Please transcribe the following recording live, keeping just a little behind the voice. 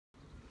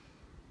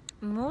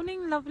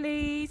Morning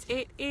lovelies,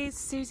 it is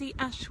Susie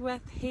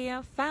Ashworth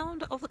here,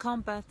 founder of the Calm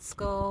Birth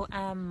School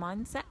and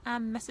mindset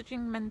and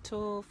messaging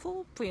mentor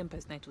for pre and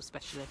postnatal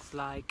specialists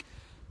like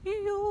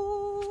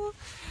you.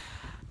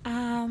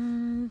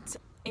 And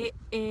it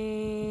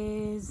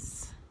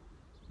is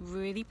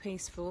really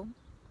peaceful.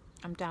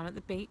 I'm down at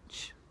the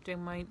beach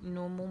doing my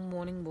normal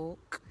morning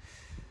walk.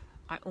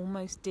 I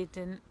almost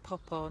didn't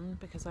pop on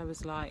because I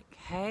was like,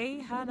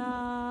 hey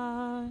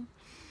Hannah,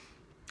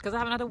 because I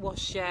haven't had a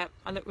wash yet.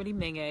 I look really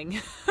minging.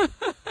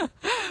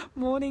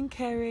 Morning,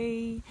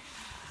 Kerry.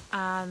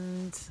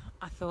 And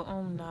I thought,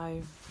 oh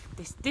no,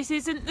 this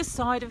isn't the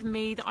side of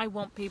me that I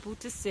want people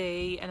to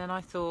see. And then I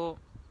thought,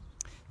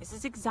 this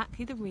is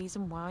exactly the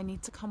reason why I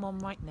need to come on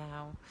right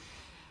now.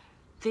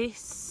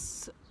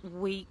 This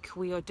week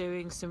we are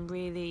doing some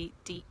really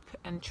deep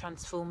and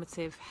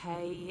transformative,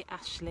 hey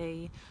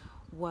Ashley,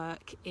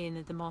 work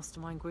in the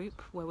mastermind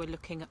group where we're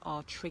looking at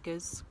our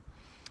triggers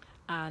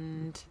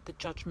and the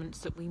judgments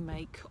that we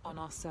make on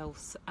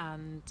ourselves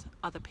and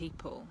other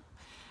people.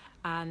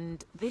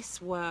 And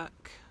this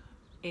work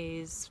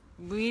is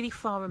really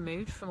far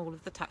removed from all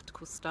of the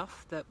tactical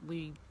stuff that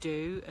we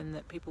do and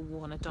that people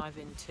want to dive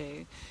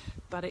into,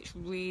 but it's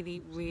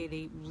really,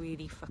 really,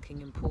 really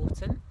fucking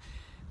important,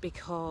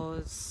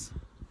 because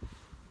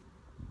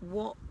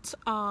what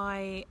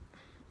I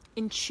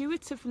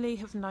intuitively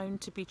have known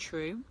to be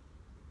true,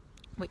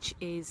 which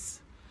is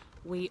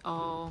we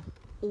are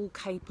all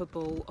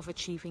capable of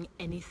achieving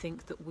anything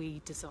that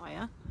we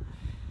desire.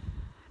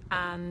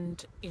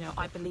 And,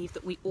 I believe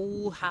that we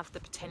all have the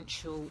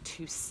potential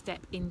to step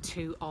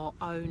into our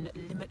own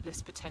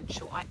limitless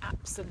potential. I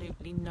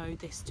absolutely know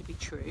this to be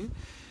true.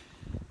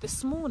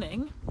 This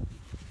morning,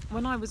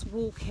 when I was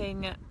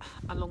walking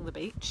along the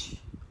beach,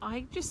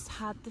 I just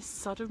had this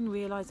sudden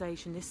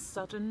realization, this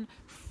sudden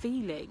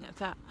feeling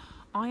that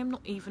I am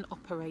not even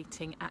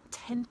operating at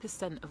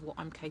 10% of what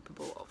I'm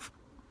capable of.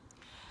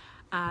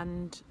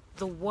 And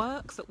the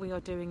work that we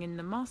are doing in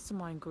the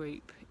mastermind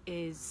group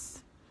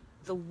is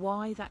the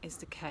why that is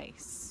the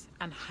case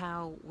and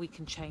how we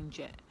can change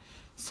it.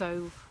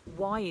 So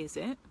why is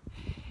it?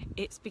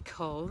 It's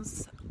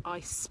because I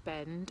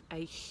spend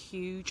a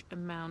huge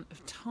amount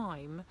of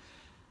time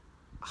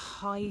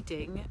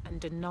hiding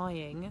and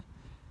denying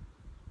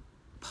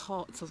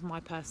parts of my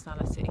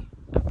personality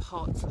and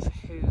parts of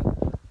who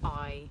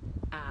I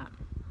am.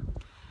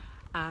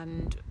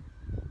 And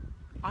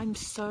I'm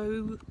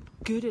so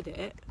good at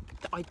it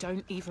that I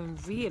don't even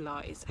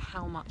realise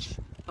how much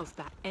of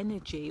that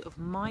energy, of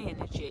my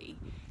energy,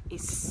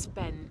 is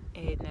spent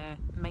in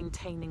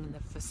maintaining the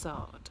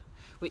facade.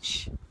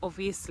 Which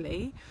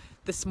obviously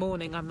this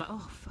morning I'm like,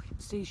 oh fucking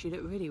Suze, you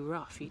look really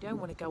rough. You don't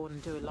want to go on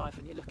and do a live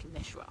when you're looking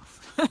this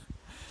rough.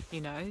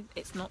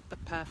 It's not the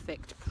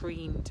perfect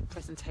preened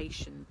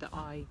presentation that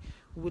I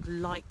would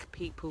like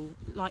people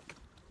like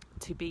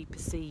to be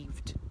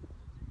perceived.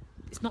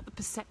 It's not the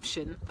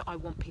perception that I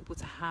want people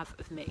to have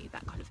of me,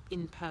 that kind of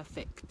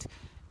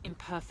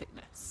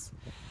imperfectness.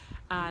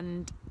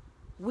 And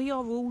we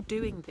are all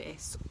doing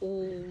this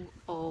all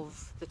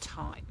of the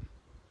time.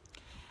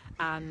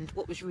 And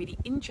what was really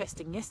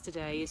interesting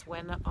yesterday is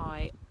when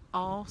I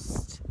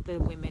asked the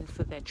women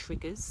for their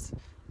triggers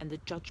and the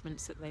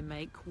judgments that they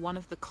make, one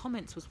of the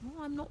comments was,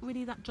 well, I'm not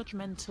really that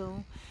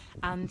judgmental.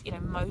 And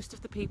most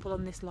of the people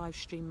on this live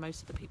stream,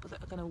 most of the people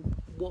that are going to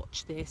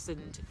watch this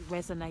and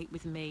resonate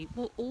with me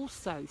will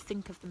also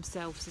think of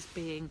themselves as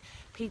being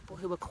people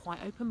who are quite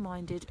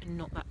open-minded and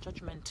not that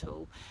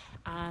judgmental.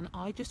 And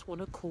I just want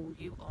to call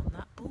you on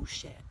that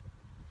bullshit.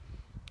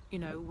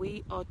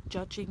 We are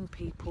judging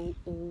people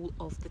all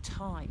of the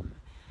time,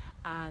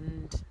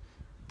 and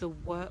the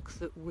work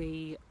that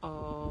we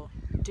are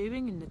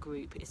doing in the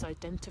group is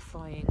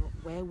identifying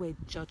where we're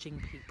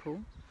judging people,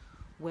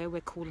 where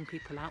we're calling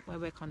people out, where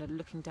we're kind of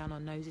looking down our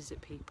noses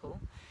at people,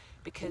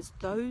 because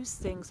those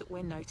things that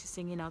we're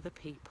noticing in other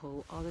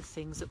people are the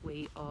things that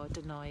we are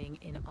denying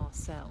in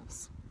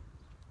ourselves.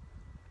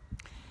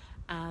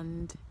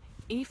 And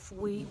if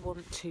we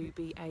want to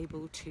be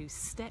able to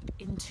step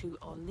into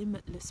our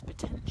limitless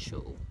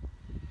potential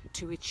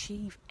to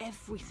achieve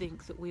everything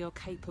that we are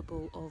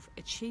capable of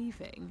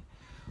achieving,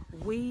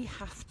 we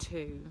have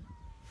to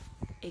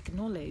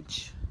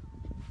acknowledge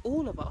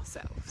all of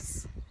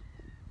ourselves.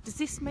 Does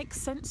this make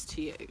sense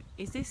to you?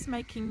 Is this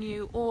making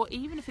you, or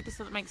even if it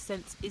doesn't make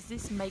sense, is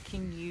this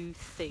making you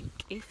think?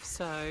 If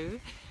so,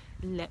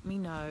 let me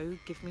know,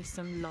 give me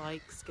some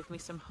likes, give me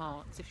some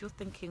hearts. If you're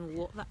thinking,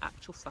 what the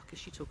actual fuck is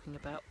she talking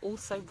about,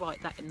 also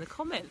write that in the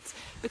comments,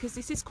 because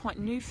this is quite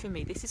new for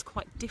me. This is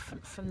quite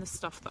different from the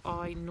stuff that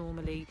I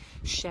normally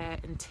share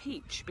and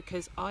teach,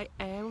 because I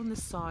err on the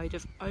side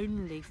of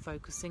only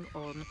focusing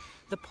on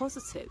the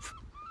positive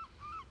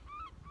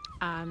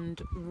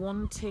and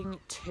wanting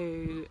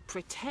to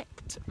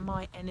protect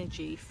my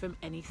energy from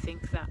anything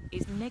that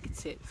is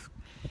negative.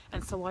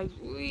 And so I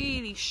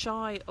really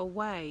shy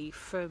away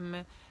from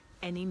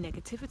any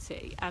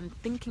negativity and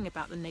thinking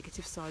about the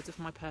negative sides of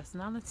my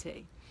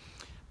personality.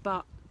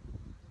 But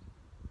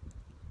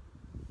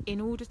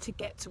in order to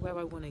get to where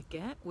I want to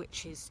get,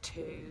 which is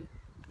to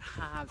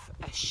have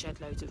a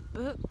shed load of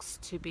books,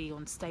 to be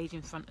on stage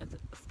in front of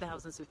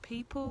thousands of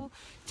people,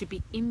 to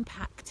be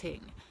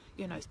impacting,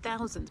 you know,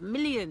 thousands,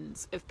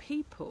 millions of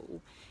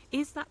people.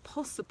 Is that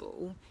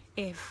possible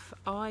if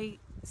I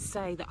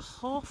say that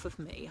half of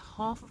me,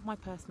 half of my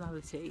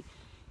personality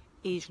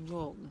is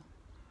wrong,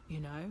 you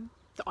know,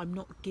 that I'm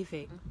not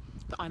giving,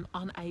 that I'm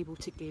unable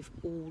to give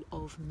all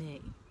of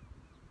me?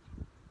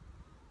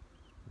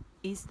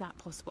 Is that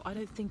possible? I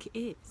don't think it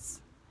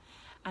is.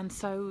 And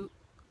so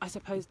I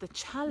suppose the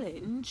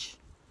challenge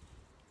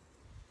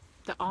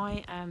that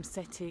I am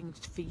setting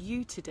for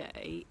you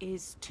today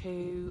is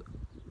to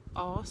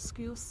ask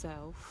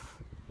yourself,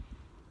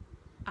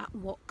 at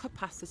what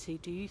capacity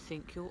do you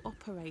think you're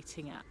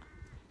operating at?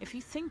 If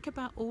you think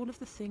about all of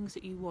the things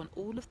that you want,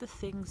 all of the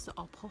things that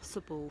are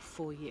possible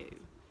for you,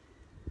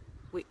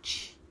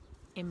 which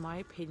in my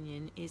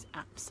opinion is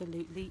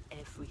absolutely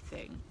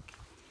everything,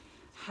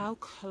 how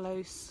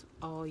close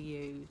are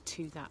you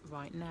to that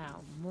right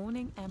now?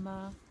 Morning,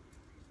 Emma.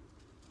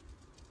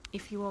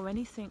 If you are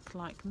anything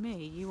like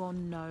me, you are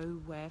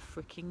nowhere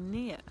freaking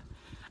near.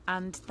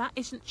 And that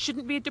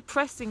shouldn't be a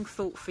depressing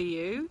thought for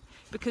you,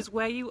 because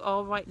where you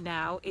are right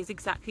now is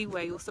exactly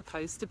where you're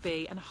supposed to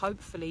be, and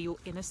hopefully you're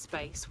in a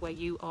space where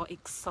you are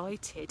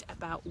excited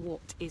about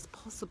what is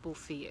possible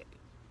for you.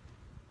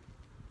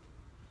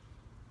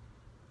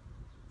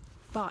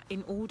 But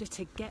in order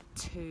to get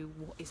to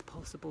what is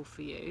possible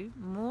for you,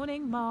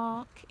 morning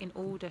Mark, in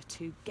order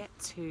to get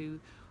to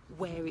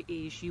where it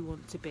is you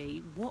want to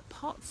be, what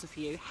parts of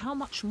you, how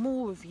much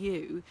more of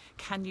you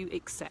can you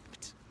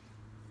accept?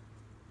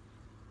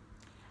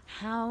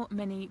 How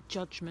many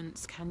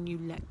judgments can you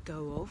let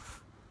go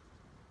of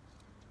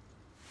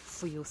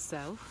for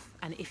yourself?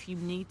 And if you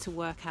need to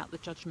work out the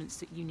judgments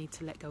that you need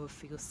to let go of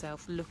for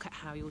yourself, look at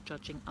how you're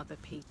judging other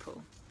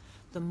people.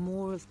 The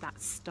more of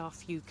that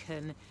stuff you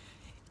can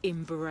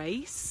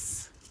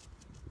embrace,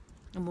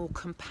 the more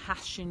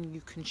compassion you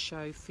can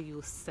show for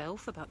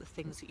yourself about the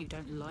things that you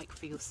don't like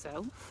for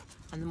yourself,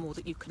 and the more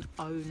that you can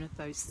own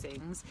those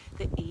things,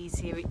 the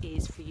easier it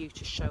is for you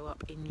to show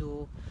up in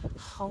your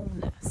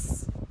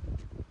wholeness.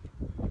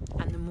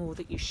 And the more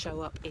that you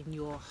show up in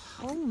your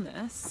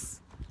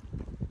wholeness,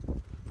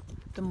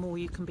 the more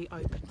you can be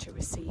open to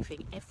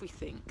receiving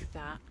everything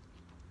that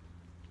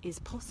is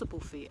possible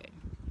for you.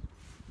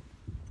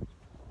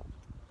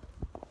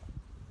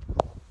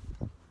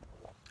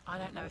 I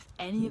don't know if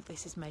any of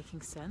this is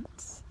making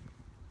sense,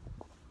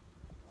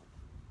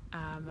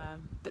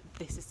 but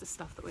this is the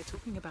stuff that we're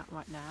talking about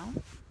right now,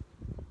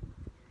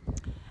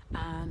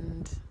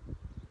 and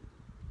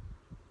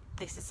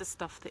this is the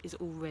stuff that is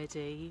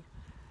already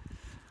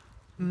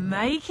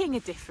making a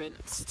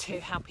difference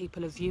to how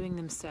people are viewing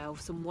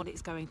themselves and what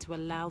it's going to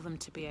allow them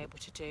to be able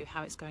to do,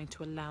 how it's going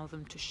to allow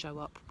them to show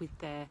up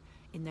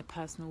in their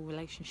personal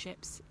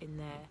relationships, in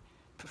their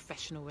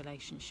professional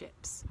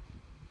relationships.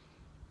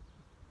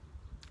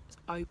 It's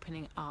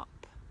opening up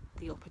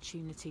the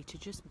opportunity to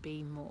just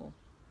be more,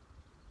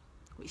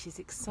 which is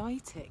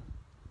exciting.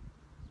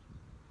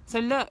 So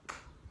look,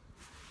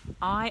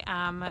 I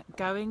am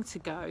going to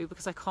go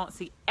because I can't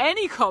see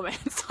any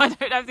comments. I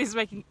don't know if this is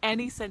making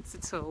any sense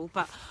at all,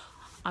 but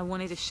I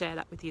wanted to share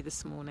that with you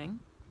this morning.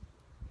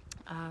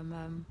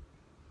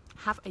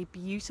 Have a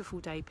beautiful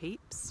day,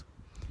 peeps,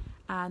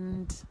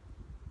 and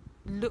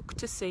look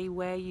to see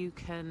where you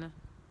can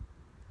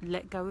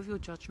let go of your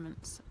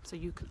judgments so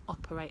you can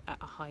operate at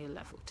a higher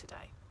level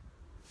today.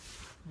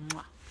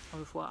 Mwah. Au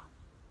revoir.